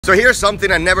So here's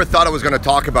something I never thought I was going to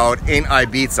talk about in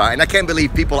Ibiza, and I can't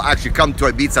believe people actually come to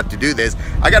Ibiza to do this.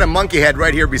 I got a monkey head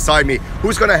right here beside me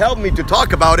who's going to help me to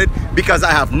talk about it because I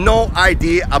have no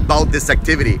idea about this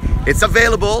activity. It's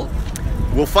available,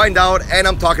 we'll find out, and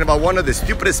I'm talking about one of the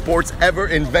stupidest sports ever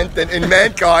invented in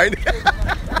mankind.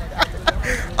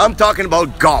 I'm talking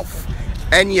about golf.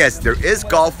 And yes, there is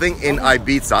golfing in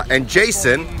Ibiza, and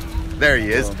Jason, there he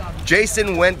is.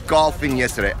 Jason went golfing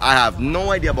yesterday. I have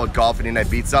no idea about golfing in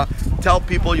Ibiza. Tell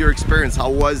people your experience.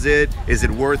 How was it? Is it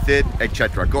worth it?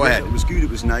 Etc. Go ahead. It was good. It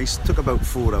was nice. Took about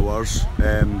 4 hours.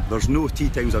 There's no tee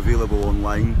times available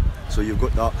online, so you've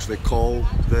got to actually call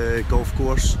the golf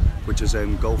course, which is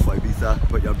Golf Ibiza.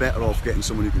 But you're better off getting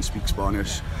someone who can speak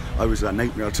Spanish. I was a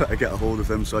nightmare trying to get a hold of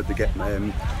him, so I had to get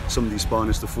somebody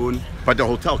Spanish to phone. But the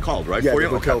hotel called, right? Yeah, for the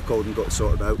you? hotel called and got it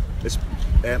sorted out.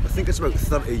 I think it's about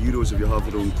 30 euros if you have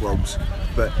your own clubs,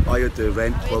 but I had to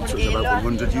rent clubs, so it was about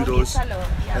 100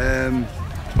 euros.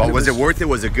 But was it worth it?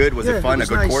 Was it good? Was it fun? A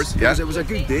good course? Yeah, it was a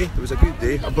good day. It was a good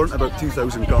day. I burnt about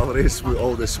 2,000 calories with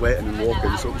all the sweating and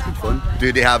walking, so it was good fun.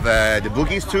 Do they have the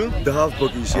boogies too? They have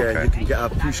boogies, yeah. Okay. You can get a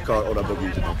push cart or a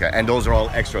boogie. Okay, and those are all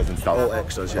extras and stuff? All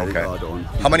extras, yeah, okay. they add on.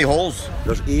 How many holes?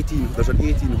 There's 18. There's an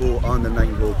 18-hole and a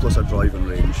 9-hole plus a driving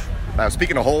range. Now,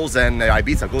 speaking of holes and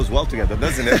Ibiza goes well together,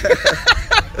 doesn't it?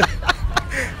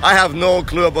 I have no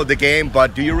clue about the game,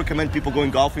 but do you recommend people going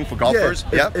golfing for golfers?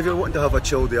 Yeah. If you're wanting to have a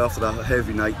chill day after a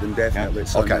heavy night, then definitely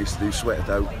it's so nice to sweat it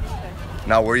out.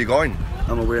 Now, where are you going?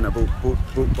 I'm away in a boat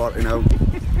party now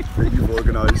that you've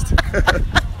organised.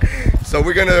 So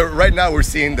right now we're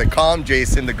seeing the calm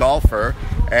Jason, the golfer,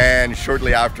 and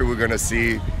shortly after we're gonna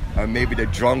see maybe the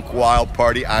drunk wild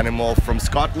party animal from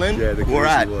Scotland. Yeah, the we're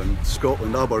at one.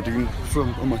 Scotland, Aberdeen,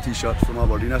 on my t-shirt from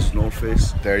Aberdeen, that's North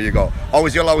Face. There you go.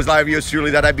 Always you'll always live, yours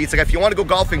truly, that Ibiza. If you want to go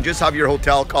golfing, just have your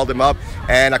hotel, call them up,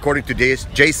 and according to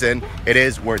Jason, it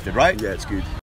is worth it, right? Yeah, it's good.